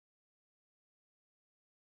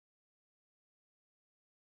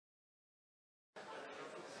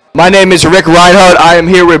My name is Rick Reinhardt. I am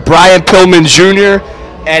here with Brian Pillman Jr.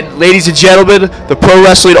 And ladies and gentlemen, the Pro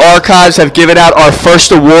Wrestling Archives have given out our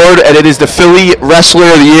first award, and it is the Philly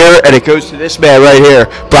Wrestler of the Year, and it goes to this man right here,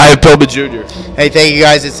 Brian Pillman Jr. Hey, thank you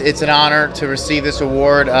guys. It's an honor to receive this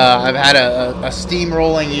award. I've had a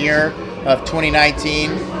steamrolling year of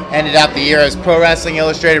 2019. Ended out the year as Pro Wrestling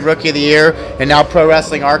Illustrated Rookie of the Year, and now Pro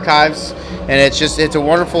Wrestling Archives. And it's a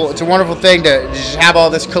wonderful thing to just have all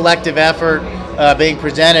this collective effort being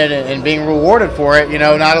presented and being rewarded for it. You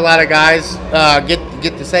know, not a lot of guys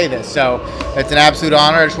get to say this, so it's an absolute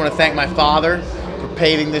honor. I just want to thank my father for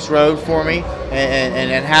paving this road for me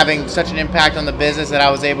and having such an impact on the business that I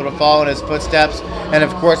was able to follow in his footsteps. And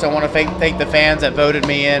of course, I want to thank the fans that voted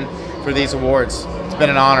me in for these awards. It's been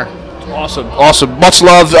an honor. Awesome. Much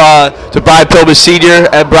love to Brian Pillman Sr.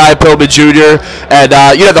 and Brian Pillman Jr. and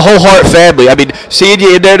the whole Hart family. I mean, seeing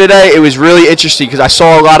you in there today, it was really interesting because I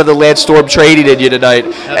saw a lot of the Lance Storm training in you tonight.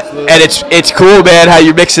 Absolutely. And it's cool, man, how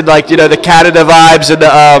you're mixing the Canada vibes and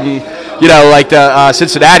the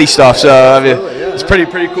Cincinnati stuff. So I mean, it's pretty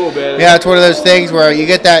cool, man. Yeah, it's one of those things where you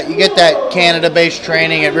get that Canada-based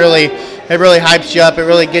training. It really hypes you up. It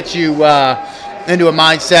really gets you into a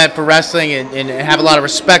mindset for wrestling and have a lot of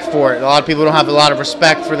respect for it. A lot of people don't have a lot of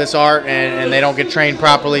respect for this art and they don't get trained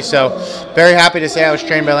properly. So very happy to say I was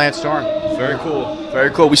trained by Lance Storm. Very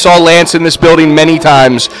cool. We saw Lance in this building many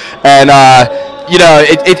times, and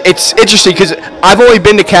it's interesting because I've only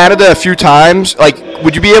been to Canada a few times. Like,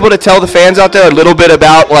 would you be able to tell the fans out there a little bit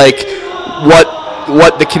about like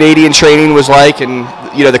what the Canadian training was like and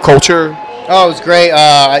the culture? Oh, it was great.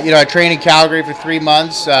 I trained in Calgary for 3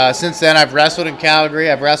 months. Since then, I've wrestled in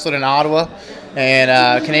Calgary. I've wrestled in Ottawa.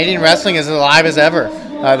 And Canadian wrestling is alive as ever.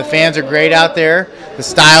 The fans are great out there. The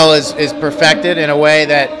style is perfected in a way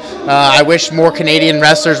that I wish more Canadian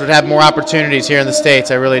wrestlers would have more opportunities here in the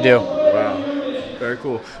States. I really do. Wow. Very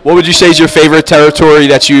cool. What would you say is your favorite territory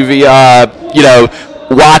that you've,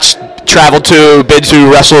 watched, traveled to, been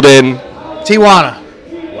to, wrestled in? Tijuana.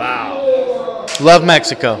 Wow. Love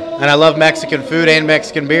Mexico, and I love Mexican food and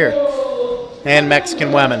Mexican beer and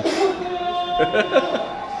Mexican women.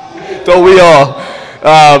 Don't we all?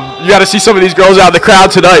 You got to see some of these girls out in the crowd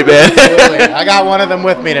tonight, man. Absolutely. I got one of them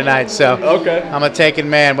with me tonight, so okay. I'm a taken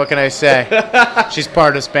man. What can I say? She's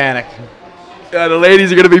part Hispanic. Yeah, the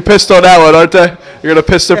ladies are going to be pissed on that one, aren't they? You're going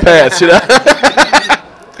to piss their pants,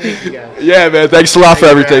 Thank you guys. Yeah, man. Thanks a lot for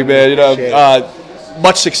everything, man.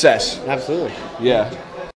 Much success. Absolutely. Yeah.